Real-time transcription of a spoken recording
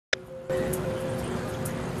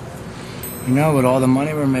You know, with all the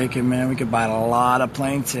money we're making, man, we could buy a lot of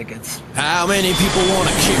plane tickets. How many people want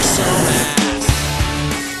to kick some ass?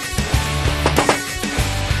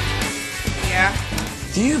 Yeah.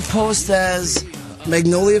 Do you post as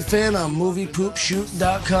Magnolia Fan on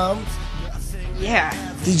moviepoopshoot.com?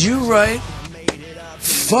 Yeah. Did you write,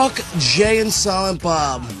 fuck Jay and Silent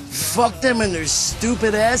Bob, fuck them and their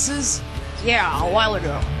stupid asses? Yeah, a while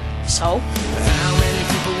ago. So? How many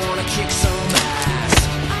people want to kick some ass?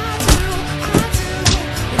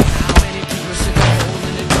 How many people sit there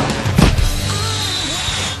holding it back?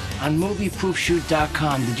 On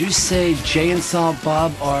moviepoopshoot.com, did you say Jay and Silent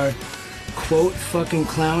Bob are, quote, fucking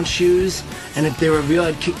clown shoes? And if they were real,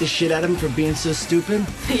 I'd kick the shit out of them for being so stupid?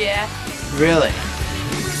 Yeah. Really?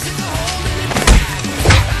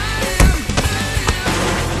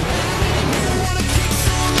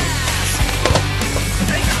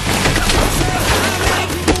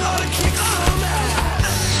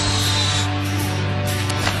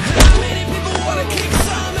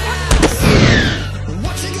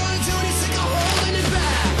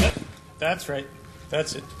 That's right.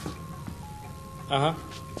 That's it. Uh-huh.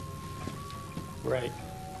 Right.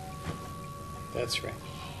 That's right.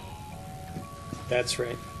 That's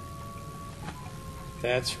right.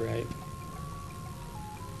 That's right.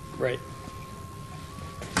 Right.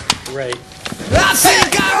 Right. I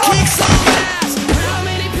think I'll kick some